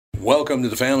Welcome to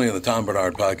the family of the Tom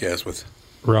Bernard Podcast with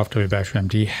Ralph W. Baxter,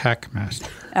 MD, Hackmaster.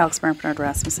 Alex Bernard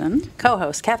Rasmussen.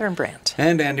 Co-host Catherine Brandt.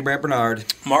 And Andy Brandt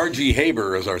Bernard. Margie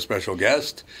Haber is our special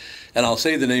guest. And I'll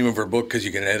say the name of her book because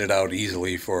you can edit out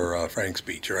easily for Frank's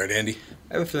speech. All right, Andy?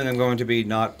 I have a feeling I'm going to be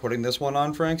not putting this one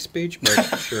on Frank's speech,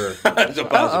 but sure. That's a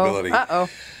possibility. Uh-oh.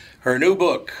 Her new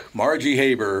book, Margie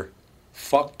Haber,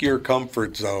 Fuck Your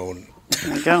Comfort Zone.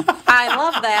 There you go. I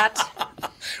love that.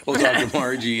 We'll talk to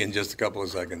Margie in just a couple of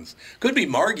seconds. Could be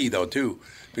Margie, though, too,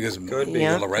 because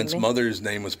Lorent's mother's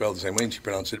name was spelled the same way, and she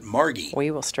pronounced it Margie. We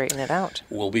will straighten it out.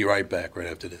 We'll be right back right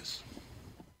after this.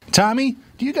 Tommy,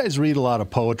 do you guys read a lot of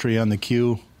poetry on the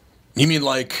queue? You mean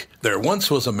like, there once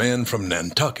was a man from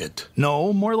Nantucket?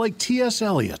 No, more like T.S.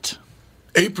 Eliot.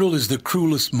 April is the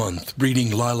cruelest month,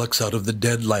 breeding lilacs out of the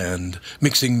dead land,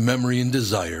 mixing memory and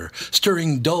desire,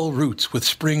 stirring dull roots with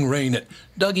spring rain.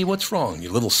 Dougie, what's wrong? You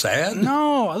a little sad?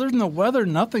 No, other than the weather,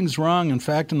 nothing's wrong. In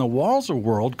fact, in the Walser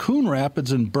world, Coon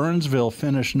Rapids and Burnsville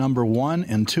finished number 1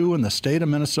 and 2 in the state of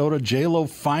Minnesota. J-Lo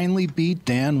finally beat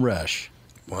Dan Resch.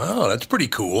 Wow, that's pretty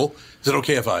cool. Is it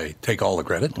okay if I take all the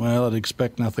credit? Well, I'd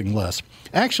expect nothing less.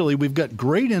 Actually, we've got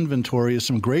great inventory of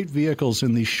some great vehicles,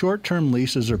 and these short-term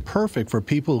leases are perfect for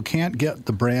people who can't get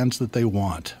the brands that they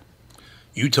want.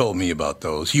 You told me about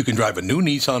those. You can drive a new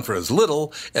Nissan for as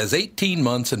little as 18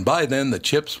 months, and by then the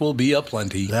chips will be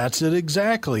aplenty. That's it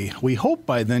exactly. We hope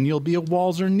by then you'll be a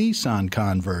Walser Nissan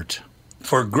convert.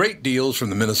 For great deals from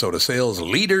the Minnesota sales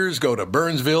leaders, go to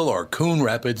Burnsville or Coon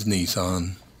Rapids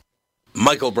Nissan.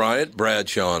 Michael Bryant,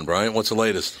 Bradshaw and Bryant, what's the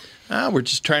latest? We're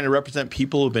just trying to represent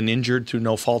people who've been injured through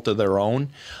no fault of their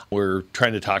own. We're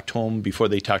trying to talk to them before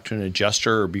they talk to an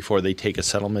adjuster or before they take a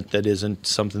settlement that isn't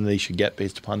something they should get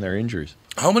based upon their injuries.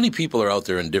 How many people are out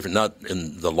there not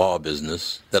in the law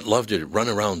business, that love to run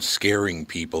around scaring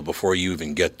people before you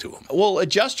even get to them? Well,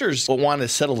 adjusters want to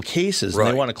settle cases and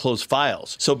they want to close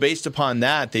files. So based upon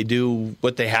that, they do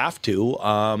what they have to.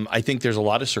 I think there's a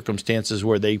lot of circumstances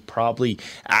where they probably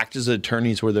act as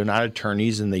attorneys where they're not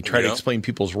attorneys, and they try to explain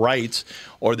people's rights,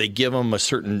 or they give them a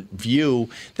certain view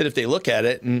that if they look at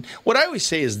it. And what I always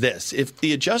say is this: if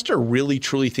the adjuster really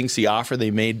truly thinks the offer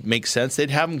they made makes sense, they'd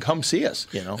have them come see us.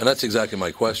 And that's exactly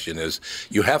my question is,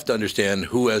 you have to understand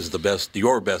who has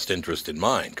your best interest in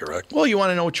mind, correct? Well, you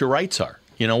want to know what your rights are.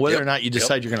 Whether or not you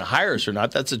decide you're going to hire us or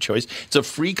not, that's a choice. It's a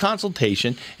free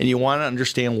consultation, and you want to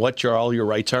understand what all your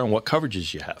rights are and what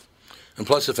coverages you have. And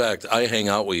plus the fact I hang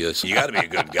out with you, so you got to be a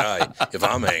good guy if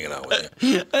I'm hanging out with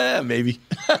you. Maybe.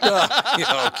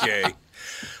 Okay.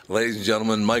 Ladies and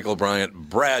gentlemen, Michael Bryant,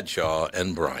 Bradshaw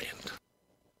and Bryant.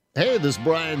 Hey, this is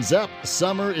Brian Zepp.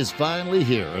 Summer is finally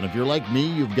here, and if you're like me,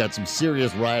 you've got some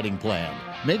serious riding planned.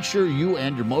 Make sure you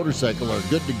and your motorcycle are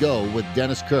good to go with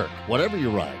Dennis Kirk. Whatever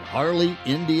you ride, Harley,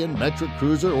 Indian, Metric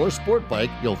Cruiser, or Sport Bike,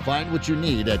 you'll find what you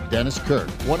need at Dennis Kirk.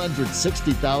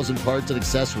 160,000 parts and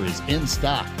accessories in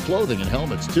stock, clothing and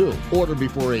helmets too. Order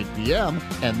before 8 p.m.,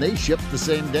 and they ship the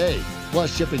same day.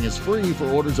 Plus, shipping is free for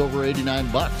orders over $89.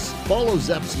 Follow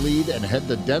Zepp's lead and head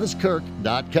to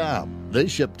DennisKirk.com. They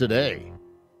ship today.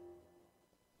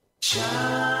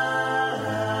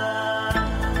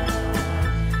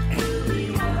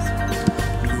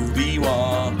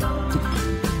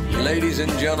 Ladies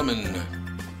and gentlemen,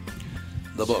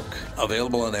 the book,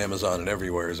 available on Amazon and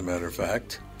everywhere, as a matter of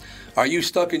fact. Are you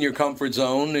stuck in your comfort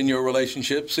zone, in your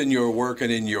relationships, in your work,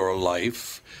 and in your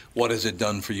life? What has it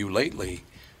done for you lately?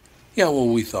 Yeah, well,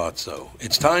 we thought so.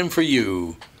 It's time for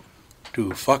you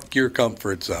to fuck your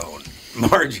comfort zone.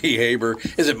 Margie Haber.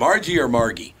 Is it Margie or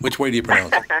Margie? Which way do you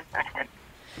pronounce it?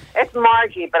 It's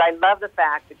Margie, but I love the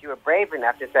fact that you were brave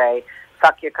enough to say,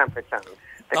 fuck your comfort zone.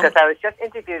 Because I was just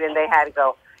interviewed and they had to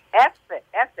go, F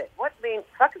it. What means,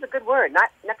 fuck is a good word, not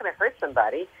going to hurt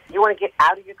somebody. You want to get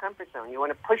out of your comfort zone. You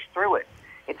want to push through it.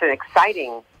 It's an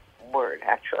exciting word,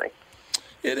 actually.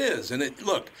 It is. And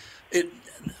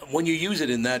when you use it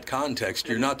in that context,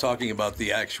 you're not talking about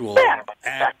the actual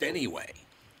act anyway.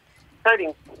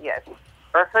 Hurting, yes.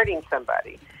 Or hurting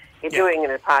somebody. You're doing it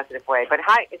in a positive way. But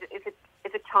hi, is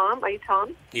it Tom? Are you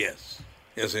Tom? Yes.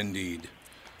 Yes, indeed.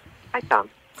 Hi, Tom.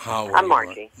 I'm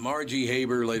Margie. Margie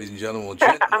Haber, ladies and gentlemen.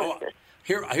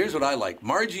 Here's what I like.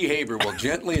 Margie Haber will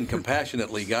gently and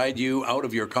compassionately guide you out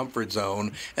of your comfort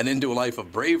zone and into a life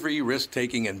of bravery,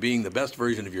 risk-taking, and being the best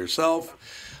version of yourself.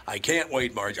 I can't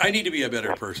wait, Margie. I need to be a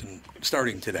better person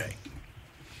starting today.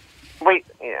 Well,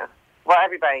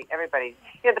 everybody.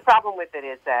 The problem with it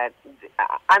is that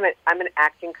I'm an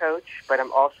acting coach, but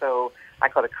I'm also, I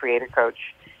call it a creator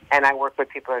coach. And I work with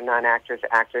people who are non-actors,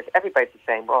 actors. Everybody's the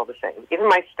same. We're all the same. Even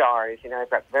my stars. I've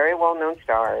got very well-known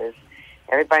stars.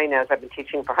 Everybody knows I've been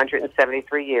teaching for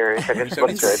 173 years. I just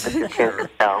look good, but you can't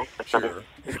tell. Sure.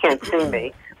 You can't see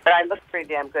me. But I look pretty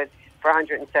damn good for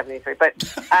 173. But,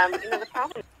 the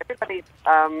problem is everybody's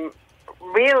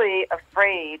really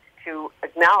afraid to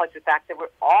acknowledge the fact that we're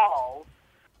all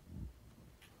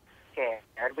scared.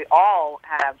 We all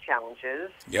have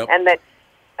challenges. Yep. And that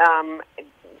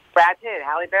Brad Pitt,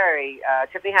 Halle Berry,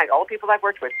 Tiffany Haddish, all the people I've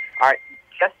worked with are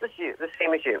just as you, the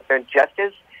same as you. They're just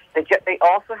as they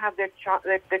also have their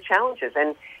challenges.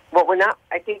 And what we're not,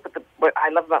 I think, what I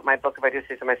love about my book, if I do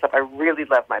say so myself, I really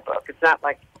love my book. It's not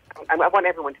like I want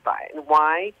everyone to buy it. And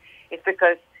why? It's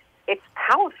because it's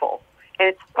powerful and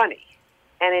it's funny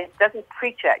and it doesn't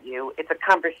preach at you. It's a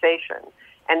conversation,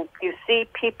 and you see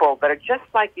people that are just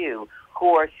like you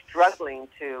who are struggling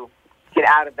to get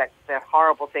out of that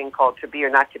horrible thing called to be or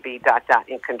not to be ...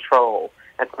 in control.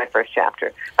 That's my first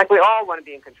chapter. Like, we all want to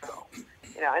be in control.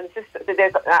 And it's just,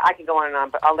 I can go on and on,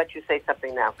 but I'll let you say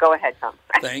something now. Go ahead, Tom.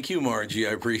 Thank you, Margie.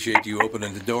 I appreciate you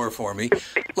opening the door for me.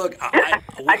 Look, I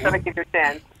got to give you a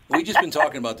chance. We've just been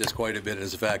talking about this quite a bit,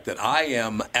 as the fact that I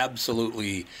am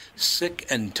absolutely sick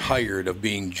and tired of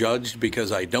being judged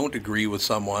because I don't agree with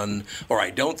someone or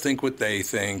I don't think what they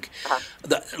think.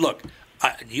 Look,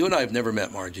 you and I have never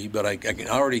met, Margie, but I can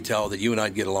already tell that you and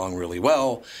I'd get along really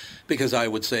well because I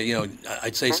would say,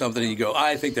 I'd say something and you go,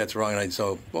 I think that's wrong. And I'd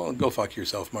say, well, go fuck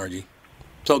yourself, Margie.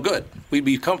 So good. We'd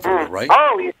be comfortable, right?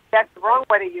 Oh, that's the wrong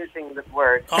way of using the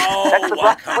word.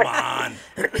 Oh, come on.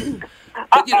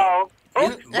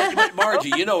 But, but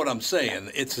Margie, you know what I'm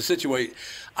saying. It's a situation.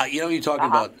 You're talking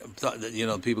about,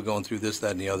 people going through this,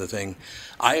 that, and the other thing.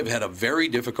 I have had a very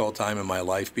difficult time in my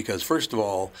life because, first of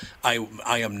all, I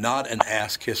am not an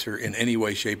ass kisser in any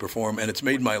way, shape, or form, and it's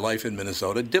made my life in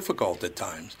Minnesota difficult at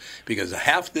times because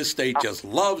half this state just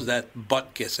loves that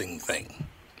butt kissing thing.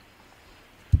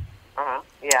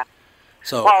 Yeah.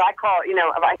 So, well, I call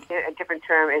a different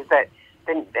term is that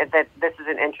this is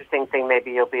an interesting thing.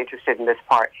 Maybe you'll be interested in this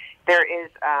part. There is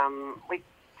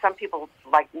some people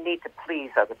need to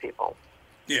please other people.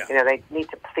 Yeah. They need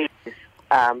to please.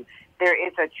 There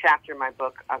is a chapter in my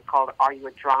book called "Are You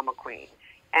a Drama Queen?"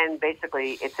 And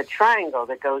basically, it's a triangle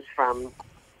that goes from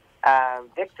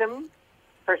victim,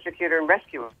 persecutor, and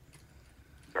rescuer.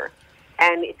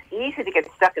 And it's easy to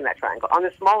get stuck in that triangle on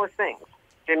the smallest things.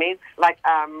 Do you know what I mean? Like,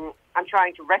 I'm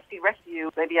trying to rescue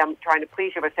you. Maybe I'm trying to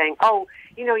please you by saying, "Oh,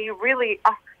 you really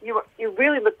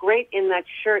look great in that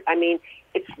shirt. I mean,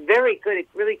 it's very good. It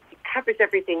really covers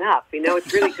everything up.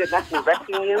 It's really good. That's me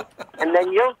rescuing you." And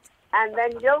then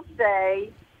you'll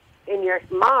say, in your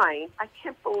mind, "I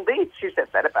can't believe she said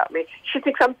that about me. She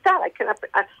thinks I'm fat. I cannot.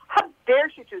 How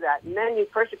dare she do that?" And then you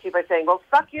persecute by saying, "Well,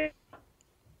 fuck you,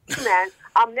 man.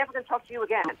 I'm never going to talk to you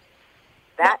again."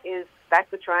 That's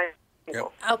the triangle.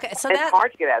 Yep. Okay, so it's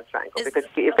hard to get out of the triangle because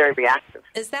you're very reactive.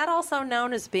 Is that also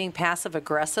known as being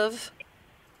passive-aggressive?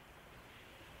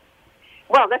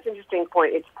 Well, that's an interesting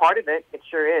point. It's part of it. It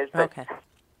sure is. But okay.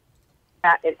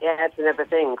 It adds another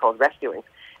thing called rescuing.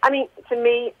 I mean, to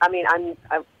me,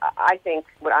 I think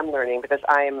what I'm learning, because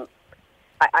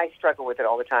I struggle with it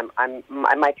all the time.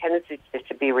 My tendency is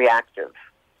to be reactive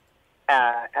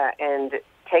and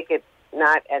take it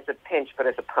not as a pinch but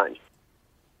as a punch.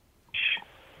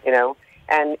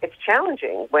 And it's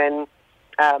challenging when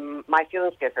my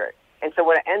feelings get hurt. And so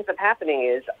what ends up happening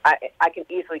is I can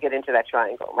easily get into that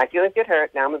triangle. My feelings get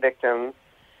hurt. Now I'm a victim.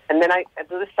 And then I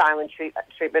do the silent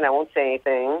treatment. I won't say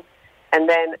anything. And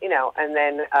then,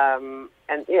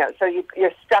 so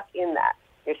you're stuck in that.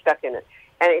 You're stuck in it.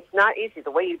 And it's not easy.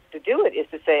 The way to do it is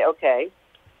to say, okay,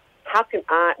 what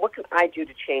can I do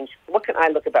to change? What can I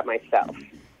look about myself?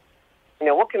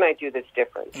 What can I do that's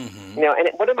different? Mm-hmm. And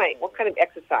what kind of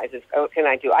exercises can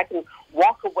I do? I can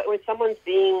walk away when someone's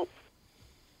being,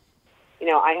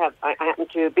 I happen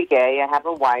to be gay. I have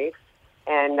a wife,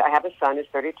 and I have a son who's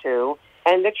 32,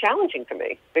 and they're challenging for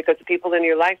me because the people in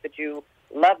your life that you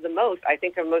love the most, I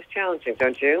think, are most challenging,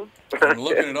 don't you? I'm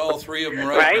looking at all three of them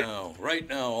right now. Right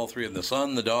now, all three of them, the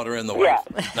son, the daughter, and the wife.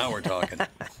 Yeah. Now we're talking.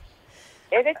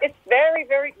 It's very,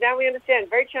 very, now we understand,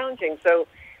 very challenging. So,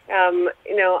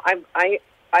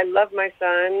 I love my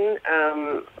son.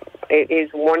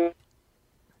 He's wonderful.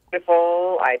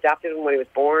 I adopted him when he was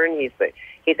born.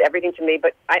 He's everything to me.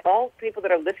 But all people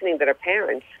that are listening that are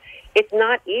parents, it's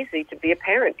not easy to be a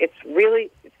parent. It's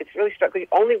really struggling. You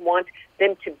only want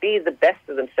them to be the best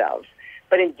of themselves.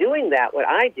 But in doing that, what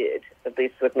I did, at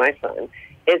least with my son,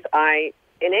 is I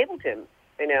enabled him.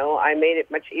 I made it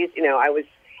much easier. I would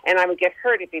get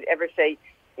hurt if he'd ever say,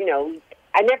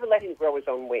 I never let him grow his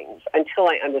own wings until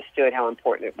I understood how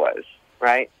important it was,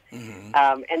 right? Mm-hmm.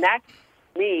 And that's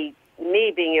me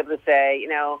being able to say,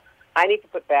 I need to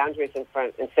put boundaries in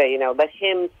front and say, let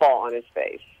him fall on his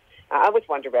face. I always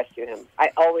wanted to rescue him.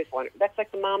 I always wanted. That's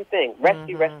like the mom thing: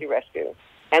 rescue, rescue, rescue.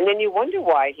 And then you wonder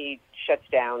why he shuts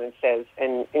down and says,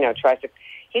 and tries to.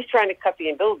 He's trying to cut the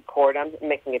umbilical cord. I'm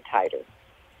making it tighter.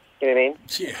 You know what I mean?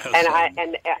 Yes.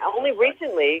 And only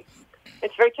recently,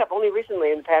 it's very tough. Only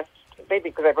recently, in the past, maybe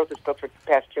because I wrote this book for the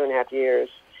past 2.5 years,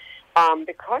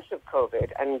 because of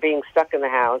COVID and being stuck in the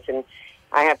house, and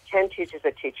I have 10 teachers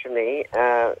that teach for me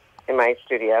in my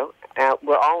studio.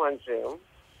 We're all on Zoom.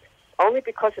 Only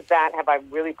because of that have I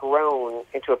really grown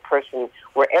into a person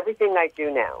where everything I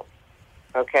do now,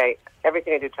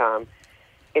 everything I do, Tom,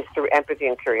 is through empathy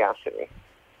and curiosity.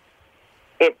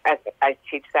 I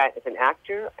teach that as an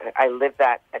actor. I live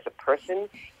that as a person.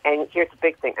 And here's the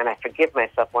big thing, and I forgive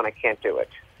myself when I can't do it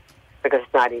because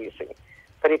it's not easy.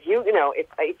 But if you're, as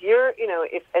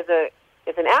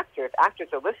an actor, if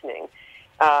actors are listening,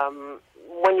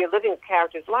 when you're living a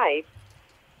character's life,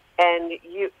 and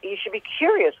you should be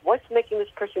curious, what's making this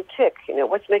person tick?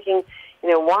 What's making,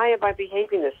 why am I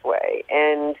behaving this way?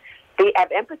 And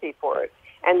have empathy for it.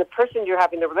 And the person you're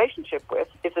having the relationship with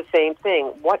is the same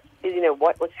thing. What's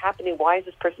happening? Why is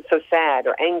this person so sad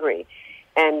or angry?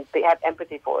 And they have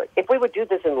empathy for it. If we would do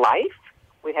this in life,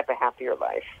 we'd have a happier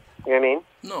life. You know what I mean?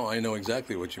 No, I know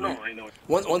exactly what you mean.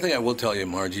 One thing I will tell you,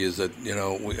 Margie, is that,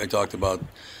 I talked about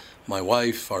my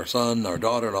wife, our son, our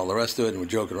daughter, and all the rest of it, and we're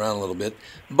joking around a little bit.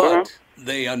 But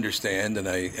they understand,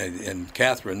 and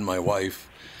Catherine, my wife,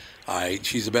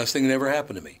 she's the best thing that ever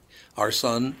happened to me. Our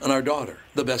son and our daughter,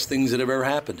 the best things that have ever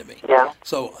happened to me. Yeah.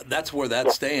 So that's where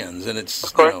that stands, and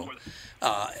it's, there's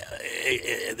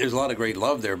a lot of great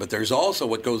love there, but there's also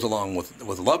what goes along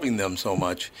with loving them so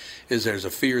much is there's a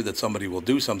fear that somebody will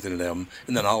do something to them,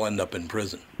 and then I'll end up in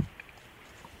prison.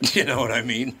 You know what I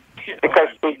mean? Because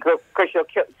you'll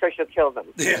kill them.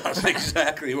 Yeah, that's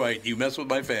exactly right. You mess with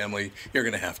my family, you're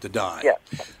going to have to die. Yeah.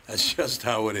 That's just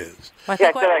how it is. I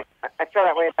feel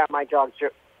that way about my dog,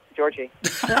 Georgie.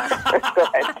 Go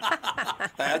ahead.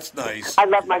 That's nice. I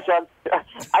love my dog.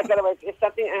 If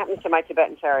something happens to my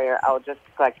Tibetan Terrier, I'll just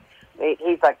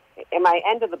he's like, in my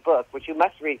end of the book, which you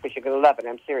must read because you're going to love it,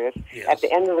 I'm serious. Yes. At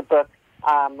the end of the book,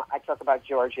 I talk about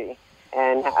Georgie.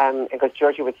 And because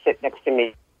Georgie would sit next to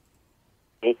me.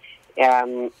 He's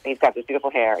got this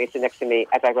beautiful hair. He'd sit next to me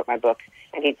as I wrote my book,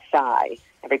 and he'd sigh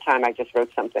every time I just wrote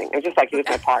something. It was just like he was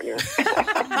my partner.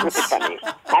 It was funny.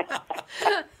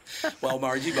 Well,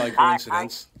 Margie, by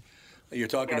coincidence, you're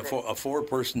talking a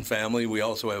four-person family. We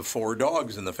also have 4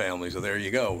 dogs in the family, so there you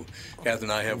go.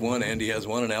 Catherine and I have one, Andy has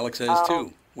one, and Alex has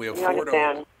 2. We have 4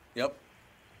 dogs. Yep.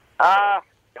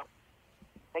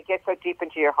 They get so deep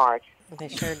into your heart. They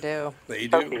sure do. They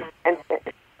do.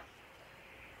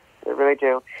 They really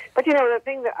do. But, the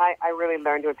thing that I really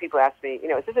learned when people ask me,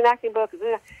 is this an acting book?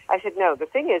 I said, no. The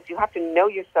thing is, you have to know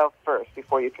yourself first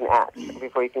before you can act,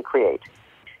 before you can create.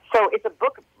 So it's a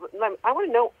book. I want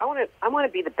to know. I want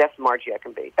to be the best Margie I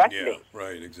can be. That's me.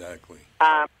 Right, exactly.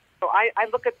 So I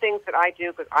look at things that I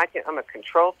do because I'm a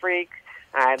control freak.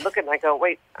 I look at it and I go,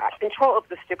 wait, control of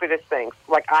the stupidest things.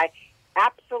 Like I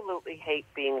absolutely hate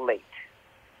being late.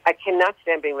 I cannot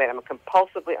stand being late. I'm a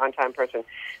compulsively on-time person.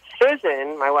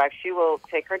 Susan, my wife, she will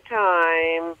take her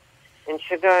time, and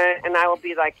I will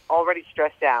be like already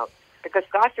stressed out because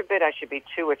God forbid I should be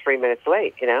 2 or 3 minutes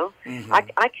late. Mm-hmm.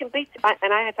 I can be,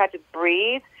 and I have had to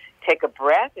breathe, take a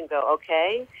breath, and go,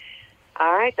 okay,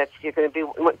 all right, you're going to be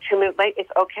 2 minutes late. It's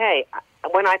okay.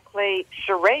 When I play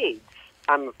charades,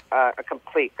 I'm a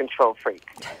complete control freak.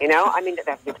 It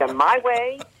has to be done my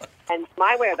way. And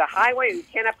my way or the highway, you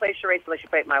cannot play charades unless you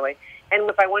play it my way. And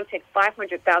if I want to take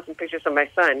 500,000 pictures of my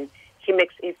son, he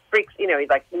freaks, he's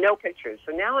like, no pictures.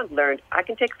 So now I've learned I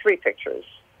can take 3 pictures.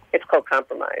 It's called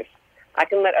compromise. I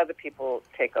can let other people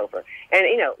take over. And,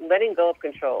 letting go of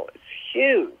control is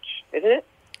huge, isn't it?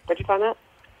 Did you find that?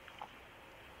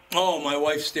 Oh, my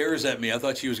wife stares at me. I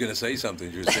thought she was going to say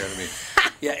something. She was staring at me.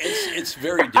 Yeah, it's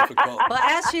very difficult. Well,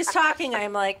 as she's talking,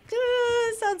 I'm like,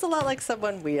 sounds a lot like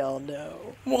someone we all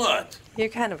know. What? You're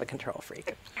kind of a control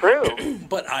freak. True.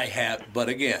 But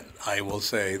again, I will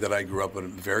say that I grew up in a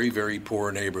very, very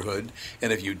poor neighborhood,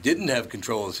 and if you didn't have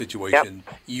control of the situation,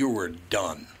 you were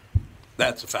done.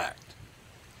 That's a fact.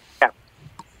 Yeah.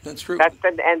 That's true.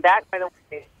 And that, by the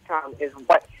way, Tom, is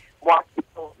why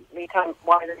people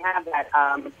why they have that.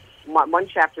 One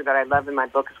chapter that I love in my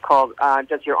book is called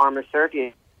 "Does Your Armor Serve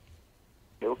You?"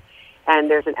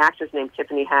 And there's an actress named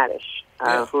Tiffany Haddish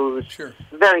who's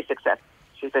very successful.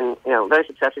 She's been, very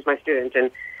successful. She's my student,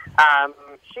 and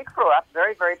she grew up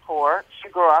very, very poor. She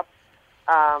grew up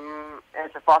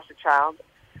as a foster child.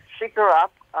 She grew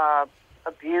up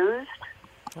abused,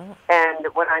 Oh. And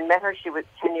when I met her, she was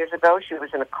 10 years ago. She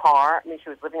was in a car. I mean, she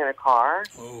was living in a car.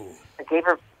 Oh. I gave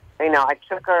her, I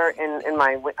took her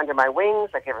under my wings.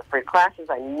 I gave her free classes.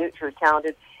 I knew she was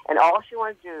talented. And all she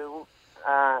wanted to do,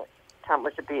 Tom,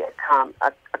 was to be a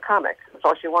comic. That's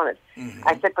all she wanted. Mm-hmm.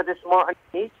 I said, but there's more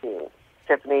underneath you,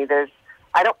 Tiffany. Why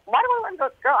do I want to go?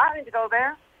 Girl, I don't need to go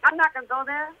there. I'm not going to go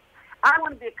there. I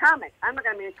want to be a comic. I'm not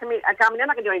going to be a comedian. I'm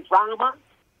not going to do any drama.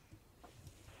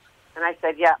 And I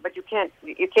said, yeah, but you can't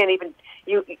even,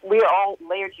 we are all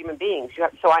layered human beings.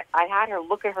 So I had her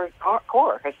look at her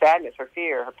core, her sadness, her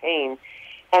fear, her pain,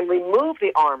 and remove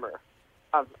the armor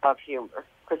of humor,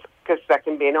 because that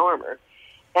can be an armor.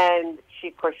 And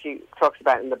she talks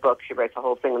about it in the book. She writes a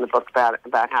whole thing in the book about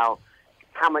how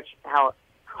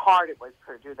hard it was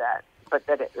for her to do that. But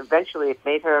that eventually it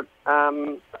made her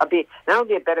not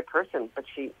only a better person, but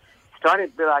she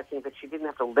started realizing that she didn't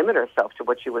have to limit herself to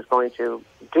what she was going to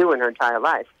do in her entire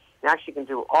life. Now she can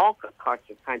do all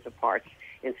kinds of parts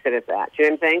instead of that. Do you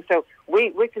know what I'm saying? So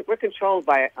we're controlled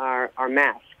by our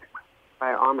mask, by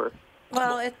our armor.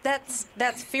 Well, that's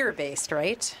fear-based,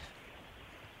 right?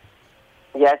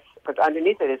 Yes, but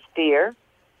underneath it is fear,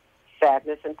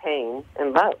 sadness, and pain,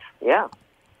 and love. Yeah.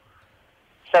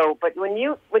 So, but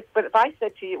if I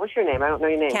said to you, what's your name? I don't know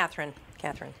your name. Catherine.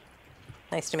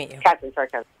 Nice to meet you. Catherine,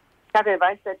 Catherine, if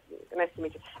I said, nice to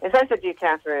meet you. If I said to you,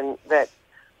 Catherine, that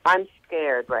I'm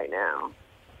scared right now,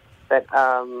 that,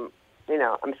 I'm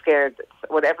scared,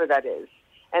 whatever that is,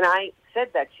 and I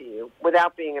said that to you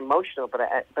without being emotional, but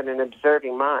an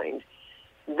observing mind,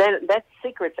 then that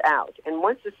secret's out. And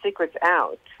once the secret's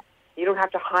out, you don't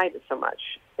have to hide it so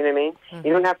much. You know what I mean? Mm-hmm.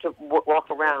 You don't have to walk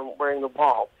around wearing the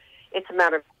wall. It's a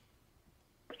matter of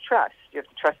trust. You have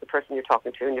to trust the person you're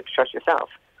talking to, and you have to trust yourself.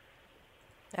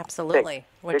 Absolutely.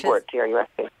 Big word,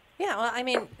 T-R-U-S-T. Yeah, well, I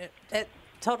mean, it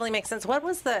totally makes sense. What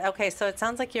was so it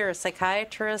sounds like you're a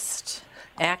psychiatrist,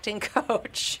 acting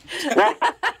coach.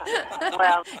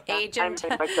 Well, agent.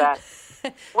 I'm like that.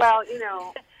 Well,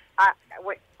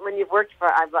 when you've worked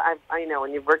for,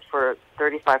 when you've worked for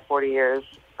 35, 40 years,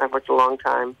 I've worked a long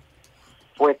time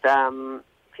with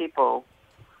people,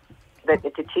 that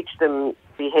to teach them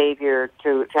behavior,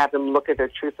 to have them look at their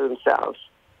truth of themselves.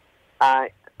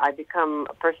 I become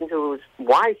a person who's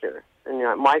wiser, and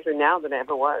I'm wiser now than I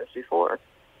ever was before,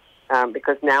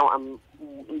 because now I'm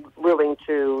willing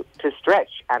to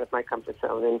stretch out of my comfort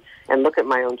zone and look at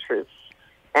my own truths.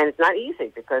 And it's not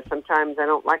easy, because sometimes I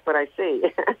don't like what I see.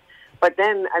 But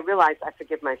then I realize I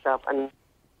forgive myself, and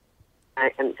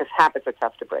because habits are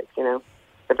tough to break, they're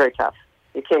very tough.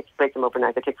 You can't break them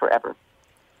overnight. They take forever.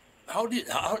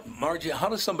 Margie, how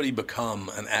does somebody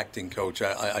become an acting coach?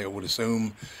 I would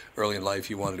assume early in life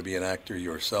you wanted to be an actor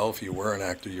yourself. You were an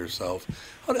actor yourself.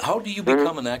 How do you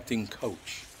become an acting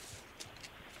coach?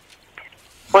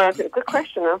 Well, that's a good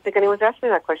question. I don't think anyone's asked me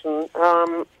that question.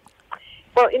 Well,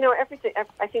 everything.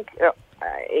 I think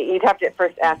you'd have to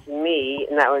first ask me,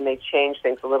 and that would may change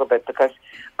things a little bit, because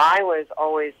I was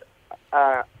always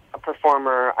a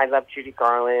performer. I loved Judy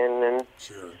Garland, and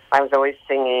sure. I was always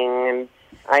singing, and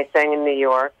I sang in New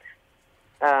York,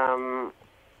 and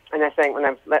I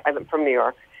sang I'm from New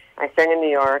York. I sang in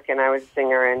New York, and I was a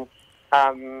singer, and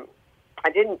I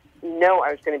didn't know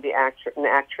I was going to be an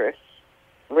actress.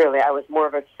 Really, I was more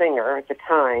of a singer at the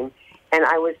time, and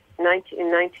I was in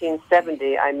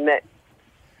 1970. I met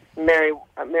Mary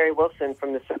Wilson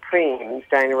from the Supremes,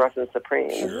 Diana Ross and the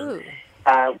Supremes. Sure.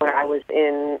 When I was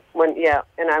and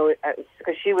I was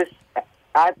because she was.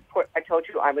 I told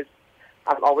you I'm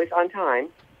always on time,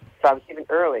 so I was even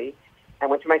early. I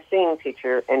went to my singing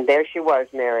teacher, and there she was,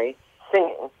 Mary,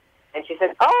 singing. And she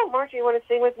said, "Oh, Margie, you want to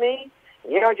sing with me?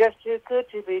 You're just too good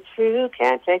to be true.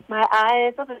 Can't take my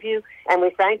eyes off of you." And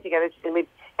we sang together, and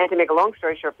to make a long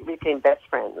story short, we became best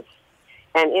friends.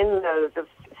 And in the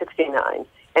 69,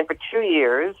 and for 2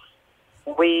 years,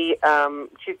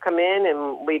 she'd come in,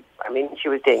 and she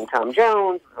was dating Tom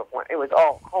Jones. It was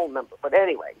all a whole number. But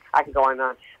anyway, I could go on and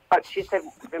on. But she said,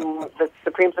 the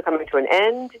Supremes are coming to an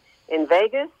end in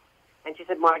Vegas. And she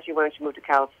said, "Margie, why don't you move to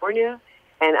California?"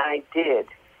 And I did.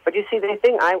 But you see, the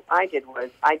thing I did was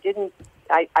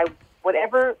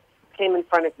whatever came in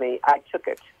front of me, I took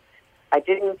it. I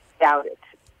didn't doubt it.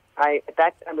 I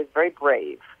was very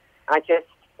brave. I just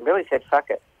really said, "Fuck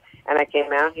it." And I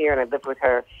came out here, and I lived with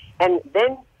her. And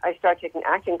then I started taking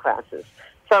acting classes.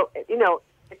 So, if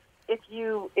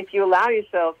you allow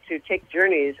yourself to take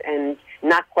journeys and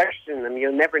not question them,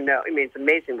 you'll never know. I mean, it's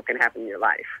amazing what can happen in your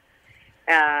life.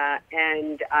 And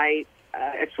then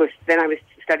I was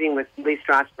studying with Lee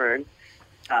Strasberg,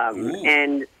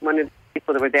 and one of the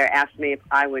people that were there asked me if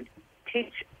I would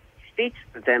teach speech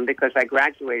with them because I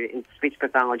graduated in speech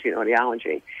pathology and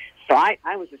audiology. So I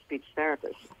was a speech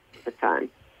therapist at the time.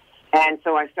 And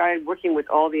so I started working with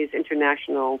all these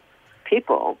international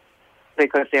people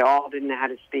because they all didn't know how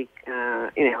to speak,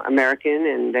 American,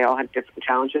 and they all had different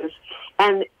challenges.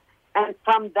 And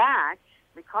from that,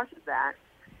 because of that,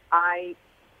 I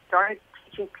started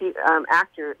teaching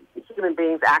human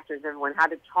beings, actors, everyone, how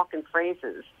to talk in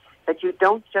phrases that you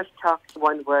don't just talk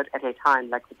one word at a time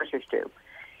like the British do.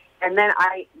 And then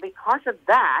because of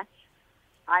that,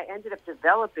 I ended up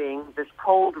developing this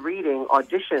cold reading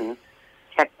audition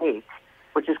technique,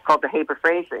 which is called the Haber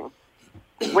phrasing,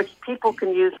 which people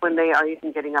can use when they are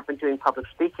even getting up and doing public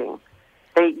speaking.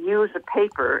 They use a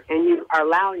paper, and you are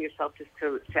allowing yourself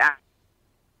to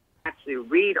actually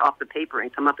read off the paper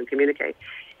and come up and communicate.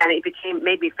 And it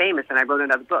made me famous, and I wrote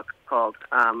another book called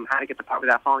How to Get the Part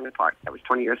Without Falling Apart. That was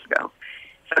 20 years ago.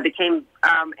 So it became,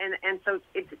 and so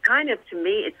it's kind of, to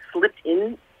me, it slipped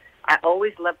in. I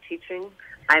always loved teaching.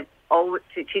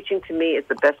 Teaching to me is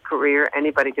the best career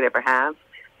anybody could ever have.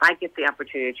 I get the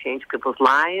opportunity to change people's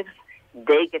lives.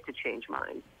 They get to change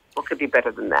mine. What could be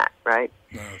better than that, right?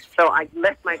 No, so I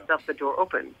left myself the door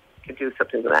open to do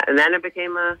something like that. And then I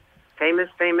became a famous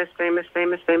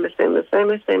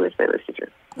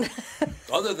teacher.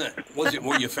 Other than,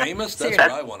 were you famous? That's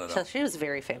what I want to know. She was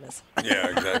very famous. Yeah,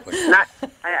 exactly.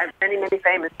 I have many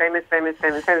famous. But,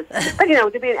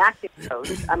 to be an acting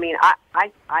coach, I mean,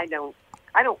 I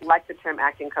don't like the term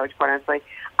acting coach, quite honestly.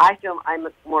 I feel I'm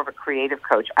more of a creative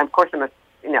coach. Of course, I'm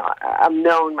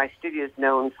known, my studio is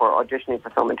known for auditioning for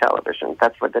film and television.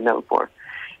 That's what they're known for.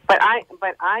 But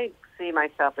I see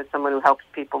myself as someone who helps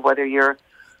people, whether you're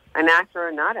an actor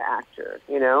or not an actor,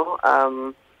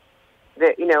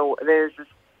 there's this,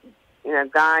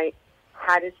 guy,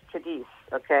 Hadis Cadiz,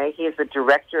 okay? He is the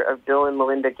director of Bill and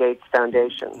Melinda Gates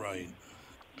Foundation. Right.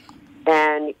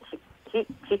 And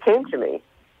he came to me.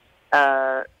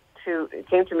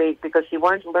 Came to me because he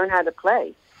wanted to learn how to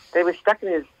play. They were stuck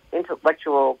in his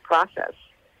intellectual process,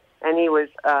 and he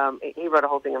wrote a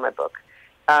whole thing in my book,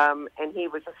 and he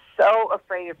was so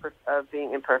afraid of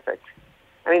being imperfect.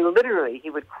 I mean, literally, he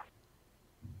would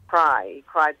cry. He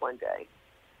cried one day.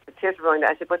 The tears were rolling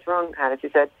down. I said, "What's wrong, Hannah?" He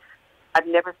said, "I've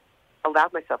never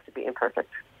allowed myself to be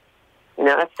imperfect."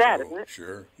 That's sad, isn't it?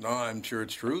 Sure. No, I'm sure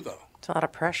it's true, though. It's a lot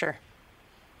of pressure.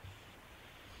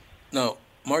 No,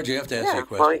 Margie, I have to ask you a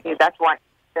question. Well, that's why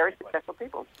very successful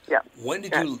people. Yeah. When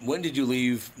did you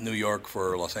leave New York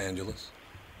for Los Angeles?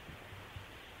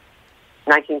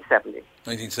 1970.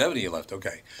 1970 you left,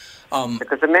 okay.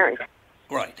 Because of Mary.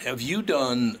 Right. Have you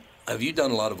done a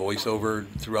lot of voiceover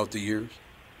throughout the years?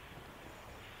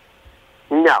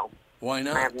 No. Why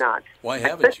not? I have not. Why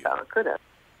haven't you? I could have.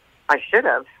 I should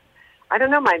have. I don't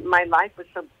know. My life was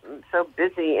so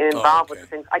busy and involved with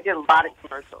things. I did a lot of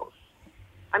commercials.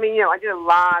 I mean, I did a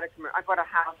lot of commercials. I bought a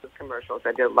house with commercials.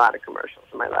 I did a lot of commercials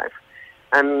in my life.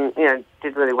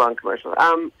 Did really well in commercials.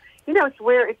 It's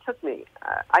where it took me.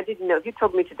 I didn't know. If you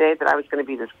told me today that I was going to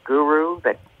be this guru,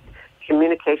 that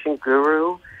communication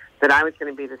guru, that I was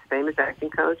going to be this famous acting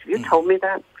coach, if you told me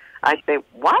that, I'd say,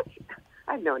 what?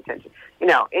 I had no intention.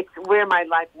 It's where my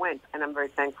life went, and I'm very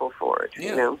thankful for it,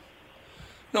 No,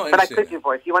 but I could do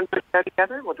voice. You want to do a show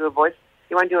together? We'll do a voice.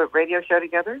 You want to do a radio show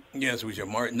together? Yes, we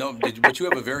should. But you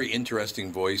have a very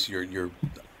interesting voice.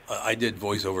 I did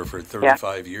voiceover for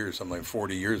 35 years, something like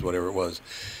 40 years, whatever it was.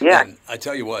 Yeah. And I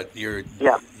tell you what,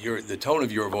 the tone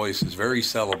of your voice is very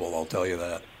sellable. I'll tell you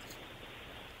that.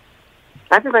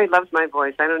 Everybody loves my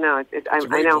voice. I don't know. It's a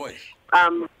great I know. voice.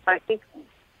 I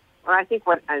think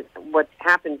what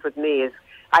happened with me is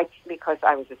because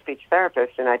I was a speech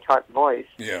therapist and I taught voice.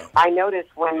 Yeah. I notice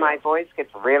when my voice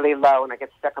gets really low and I get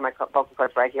stuck on my vocal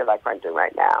cords right here, like I'm doing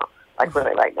right now, like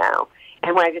really right now.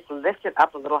 And when I just lift it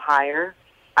up a little higher,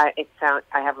 I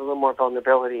have a little more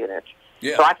vulnerability in it.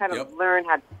 Yeah. So I've had to learn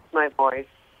how to use my voice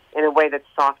in a way that's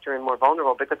softer and more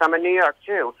vulnerable because I'm a New York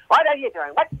Jew. What are you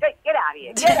doing? Get out of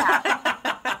here! Get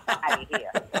out of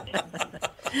here!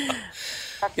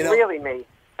 That's really me.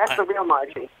 That's the real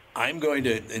Margie. I'm going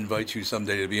to invite you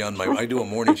someday to be on I do a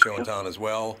morning show in town as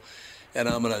well, and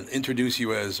I'm going to introduce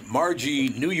you as Margie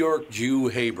New York Jew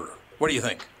Haber. What do you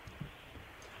think?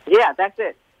 Yeah, that's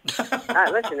it.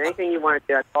 Listen, anything you want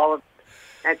to do,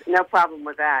 no problem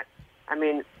with that. I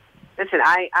mean, listen,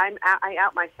 I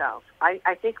out myself.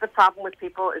 I think the problem with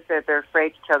people is that they're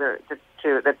afraid to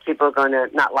tell that people are going to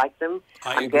not like them.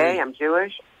 I'm agree. Gay, I'm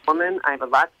Jewish, woman, I have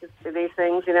lots of these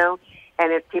things,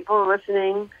 and if people are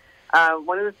listening,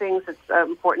 one of the things that's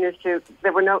important is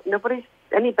that nobody's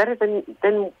any better than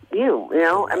you.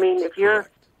 Correct. I mean, if you're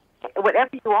whatever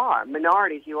you are,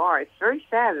 minorities you are. It's very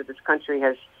sad that this country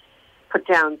has put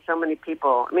down so many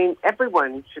people. I mean,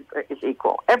 everyone is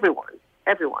equal. Everyone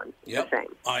is the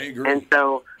same. I agree. And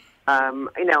so,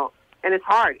 you know, and it's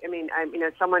hard. I mean, I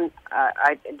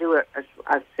do a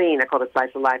scene. I call it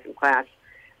Slice of Life in class.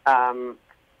 You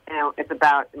know, it's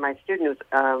about my student who's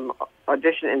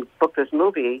auditioned and booked this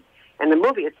movie, and the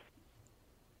movie is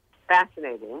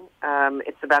fascinating.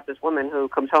 It's about this woman who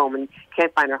comes home and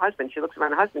can't find her husband. She looks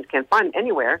around her husband, can't find him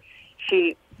anywhere.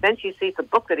 Then she sees the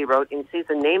book that he wrote and sees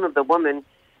the name of the woman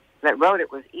that wrote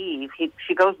it was Eve.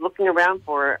 She goes looking around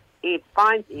for her. Eve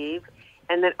finds Eve,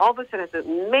 and then all of a sudden has a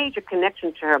major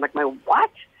connection to her. I'm like, my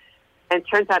what? And it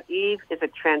turns out Eve is a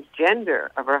transgender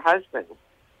of her husband.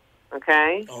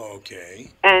 Okay? Okay.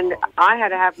 And I had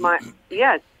to have my,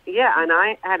 and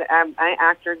I had to have my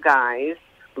actor guys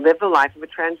live the life of a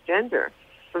transgender.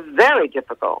 It was very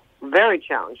difficult, very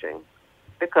challenging,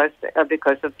 because of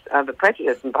the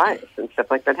prejudice and bias and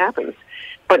stuff like that happens.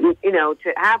 But, you know,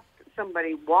 to have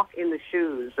somebody walk in the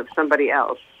shoes of somebody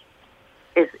else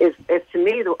is to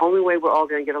me the only way we're all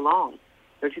going to get along.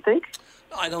 Don't you think?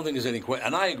 I don't think there's any question.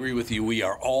 And I agree with you. We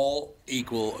are all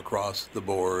equal across the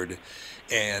board.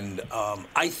 And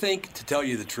I think, to tell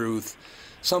you the truth,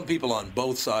 some people on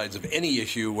both sides of any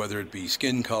issue, whether it be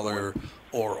skin color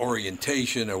or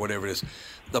orientation or whatever it is,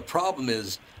 the problem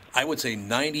is, I would say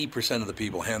 90% of the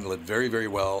people handle it very, very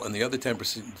well, and the other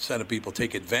 10% of people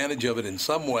take advantage of it in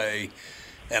some way.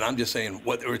 And I'm just saying,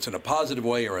 whether it's in a positive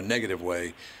way or a negative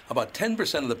way, about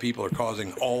 10% of the people are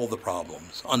causing all the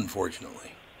problems,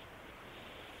 unfortunately.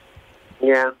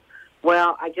 Yeah.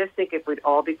 Well, I just think if we'd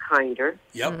all be kinder,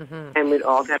 and we'd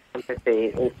all have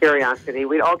empathy and curiosity,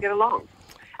 we'd all get along.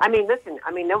 I mean, listen.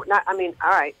 I mean, all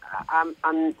right.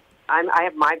 I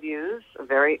have my views. I'm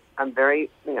very,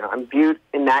 I'm viewed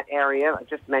in that area I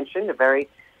just mentioned. I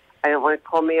don't want to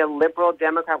call me a liberal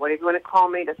Democrat. Whatever you want to call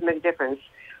me, doesn't make a difference.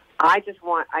 I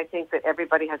think that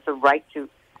everybody has the right to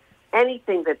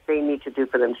anything that they need to do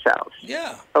for themselves.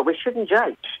 Yeah. But we shouldn't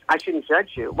judge. I shouldn't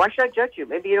judge you. Why should I judge you?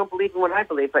 Maybe you don't believe in what I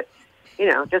believe, but, you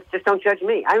know, just don't judge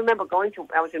me. I remember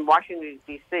I was in Washington,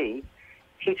 D.C.,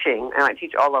 teaching, and I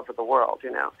teach all over the world,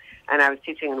 you know, and I was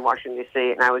teaching in Washington,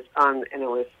 D.C.,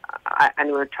 and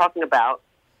we were talking about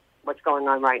what's going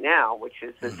on right now, which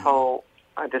is this whole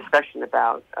discussion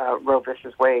about Roe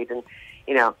versus Wade, and,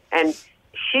 you know, and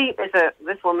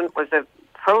this woman was a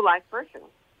pro-life person.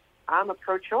 I'm a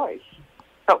pro-choice.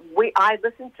 But I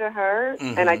listened to her,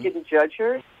 and I didn't judge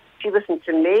her. She listened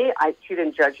to me. She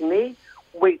didn't judge me.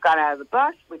 We got out of the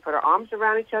bus. We put our arms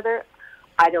around each other.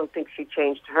 I don't think she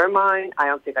changed her mind. I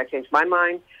don't think I changed my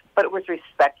mind. But it was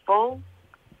respectful.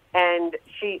 And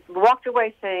she walked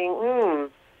away saying,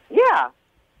 yeah,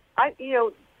 I'm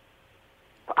going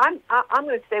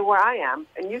to stay where I am,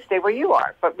 and you stay where you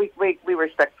are. But we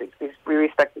respected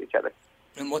each other.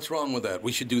 And what's wrong with that?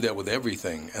 We should do that with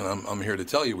everything. And I'm here to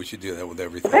tell you we should do that with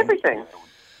everything. With everything.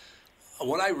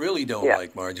 What I really don't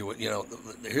like, Margie, you know,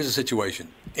 here's a situation.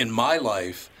 In my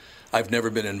life, I've never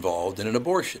been involved in an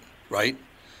abortion, right?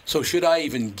 So should I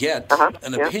even get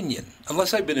an opinion?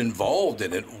 Unless I've been involved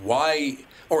in it, why,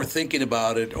 or thinking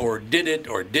about it, or did it,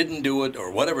 or didn't do it,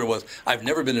 or whatever it was, I've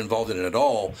never been involved in it at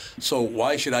all. So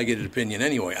why should I get an opinion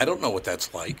anyway? I don't know what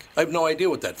that's like. I have no idea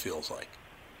what that feels like,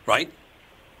 right?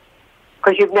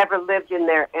 Because you've never lived in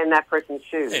that person's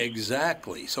shoes.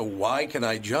 Exactly. So why can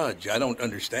I judge? I don't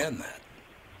understand that.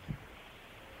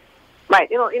 Right.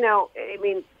 I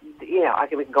mean, I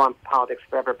think we can go on politics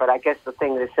forever, but I guess the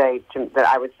thing that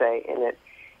I would say in it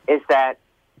is that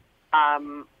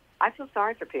I feel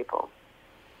sorry for people.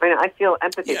 I mean, I feel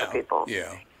empathy for people.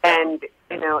 Yeah. And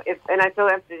I feel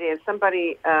empathy if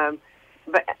somebody,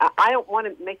 but I don't want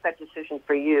to make that decision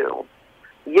for you.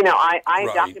 You know, I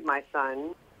adopted my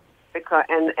son. Because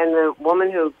and the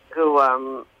woman who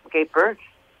gave birth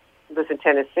was in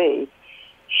Tennessee.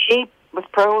 She was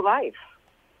pro-life,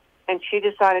 and she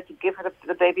decided to give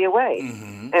the baby away.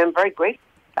 And I'm very grateful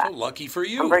for that. Well, lucky for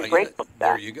you. I'm very grateful for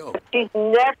that. There you go. She's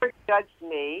never judged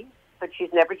me, She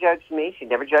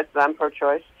never judged that I'm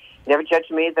pro-choice. Never judged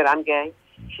me that I'm gay.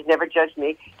 She's never judged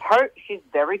me. She's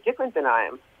very different than I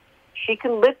am. She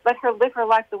can let her live her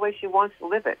life the way she wants to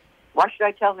live it. Why should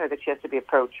I tell her that she has to be a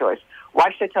pro-choice?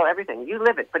 Why should I tell everything? You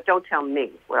live it, but don't tell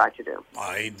me what I should do.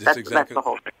 That's the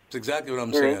whole thing. That's exactly what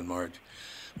I'm saying, Marge.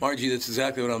 Margie, that's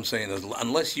exactly what I'm saying.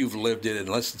 Unless you've lived it,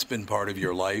 unless it's been part of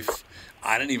your life,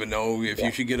 I don't even know if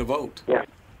you should get a vote. Yeah.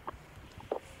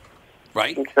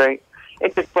 Right? It's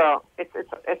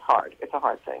hard. It's a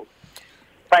hard thing.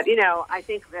 But, I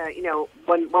think that,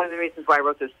 one of the reasons why I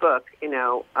wrote this book,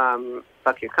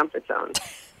 Fuck Your Comfort Zone,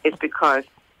 is because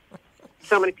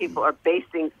so many people are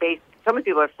so many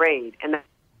people are afraid, and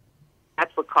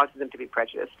that's what causes them to be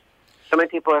prejudiced. So many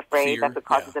people are afraid. Fear, That's what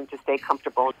causes them to stay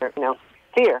comfortable.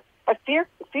 Fear. But fear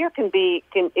can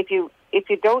if you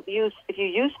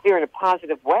use fear in a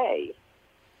positive way,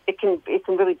 it can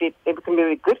really be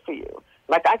good for you.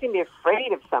 Like I can be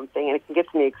afraid of something and it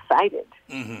gets me excited.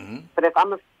 Mm-hmm. But if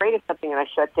I'm afraid of something and I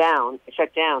shut down,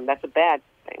 that's a bad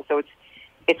thing. So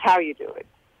it's how you do it.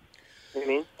 You know what I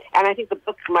mean? And I think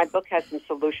my book has some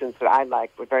solutions that I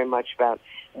like. We're very much about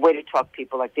way to talk to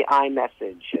people, like the I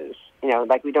messages.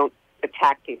 Like we don't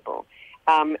attack people.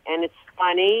 And it's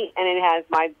funny, and it has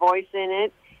my voice in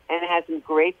it, and it has some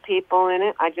great people in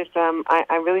it. I just,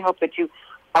 I really hope that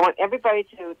I want everybody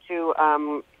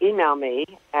to email me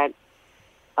at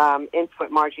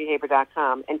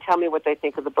info@margiehaber.com and tell me what they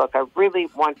think of the book. I really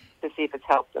want to see if it's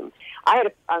helped them. I'm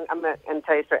going to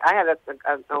tell you a story. I had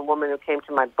a woman who came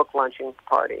to my book launching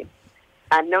party.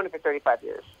 I've known her for 35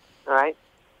 years, all right?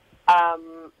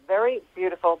 Very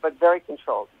beautiful, but very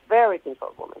controlled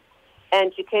woman.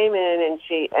 And she came in,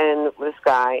 and this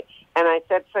guy, and I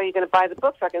said, so you're going to buy the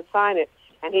book so I can sign it?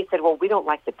 And he said, well, we don't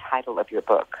like the title of your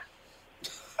book.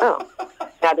 Oh.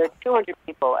 Now, there are 200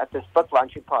 people at this book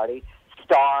launching party,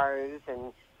 stars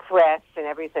and press and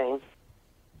everything.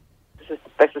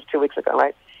 This was 2 weeks ago,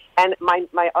 right? And my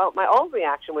old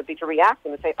reaction would be to react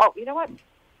and say, oh, you know what?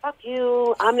 Fuck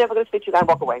you. I'm never going to speak to you. I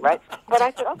walk away, right? But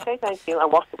I said, okay, thank you. I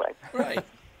walked away. Right. It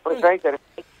was very good.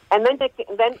 And then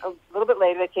a little bit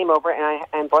later, they came over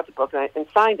and bought the book and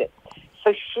signed it.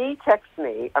 So she texts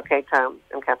me, okay, Tom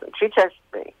and Catherine. She texts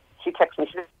me. She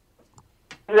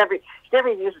never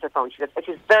even uses her phone.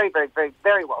 She's very, very, very,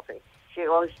 very wealthy. She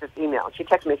always just emails. She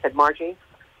texted me and said, Margie,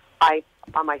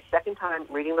 on my second time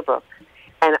reading the book,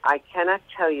 and I cannot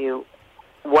tell you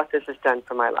what this has done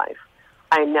for my life.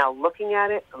 I am now looking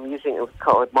at it. I'm using a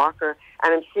colored marker,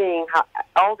 and I'm seeing how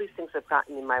all these things have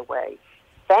gotten in my way.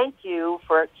 Thank you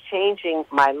for changing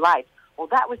my life. Well,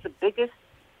 that was the biggest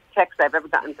text I've ever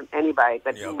gotten from anybody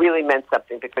that really meant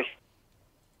something, because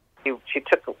she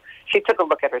took a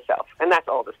look at herself, and that's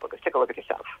all this book is. Take a look at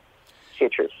yourself. See your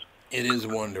truth. It is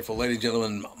wonderful. Ladies and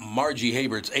gentlemen, Margie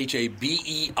Haber, it's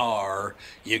Haber.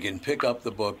 You can pick up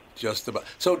the book just about.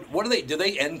 So what do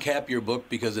they end cap your book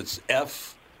because it's F***CK?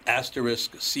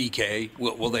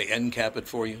 Will they end cap it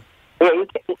for you? Yeah,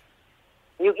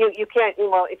 you can't.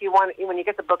 Well, if you want, when you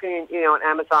get the book on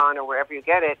Amazon or wherever you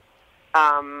get it,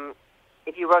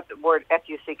 if you wrote the word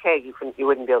F-U-C-K, you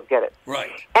wouldn't be able to get it.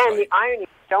 Right. And the irony,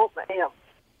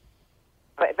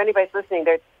 but if anybody's listening,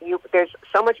 there's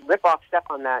so much rip-off stuff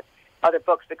on that other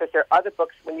books, because there are other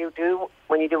books when you do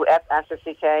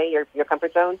F***CK, your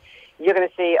comfort zone, you're going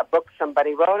to see a book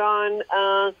somebody wrote on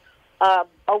a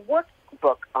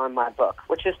workbook on my book,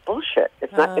 which is bullshit.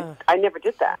 It's not. I never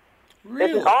did that.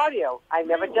 Really? There's an audio. I've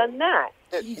never done that.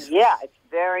 Yeah, it's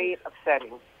very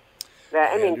upsetting.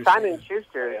 Simon &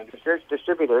 Schuster is a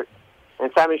distributor,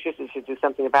 and Simon & Schuster should do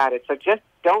something about it. So just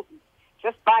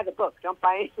buy the book. Don't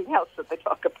buy anything else that they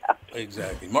talk about.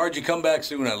 Exactly. Margie, come back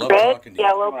soon. I love Red, talking to you.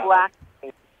 yellow, black.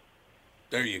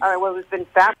 There you go. All right, well, we've been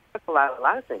fabulous about a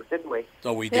lot of things, didn't we?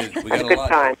 So we did. We Had got a good lot.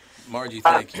 time. Margie,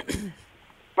 thank you.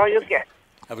 Well, you'll get.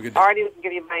 Have a good day. Artie can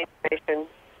give you my information,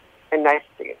 and nice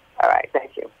to see you. All right,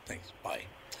 thank you. Thanks. Bye.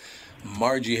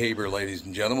 Margie Haber, ladies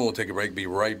and gentlemen. We'll take a break. Be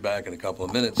right back in a couple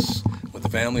of minutes with the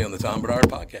family on the Tom Bernard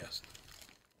Podcast.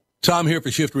 Tom here for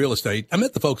Shift Real Estate. I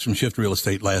met the folks from Shift Real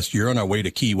Estate last year on our way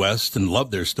to Key West and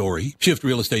loved their story. Shift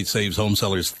Real Estate saves home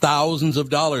sellers thousands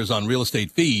of dollars on real estate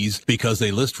fees because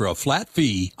they list for a flat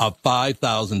fee of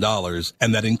 $5,000,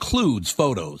 and that includes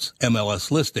photos, MLS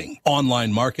listing,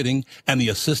 online marketing, and the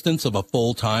assistance of a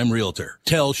full-time realtor.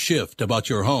 Tell Shift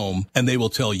about your home, and they will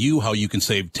tell you how you can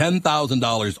save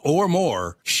 $10,000 or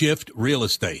more. Shift Real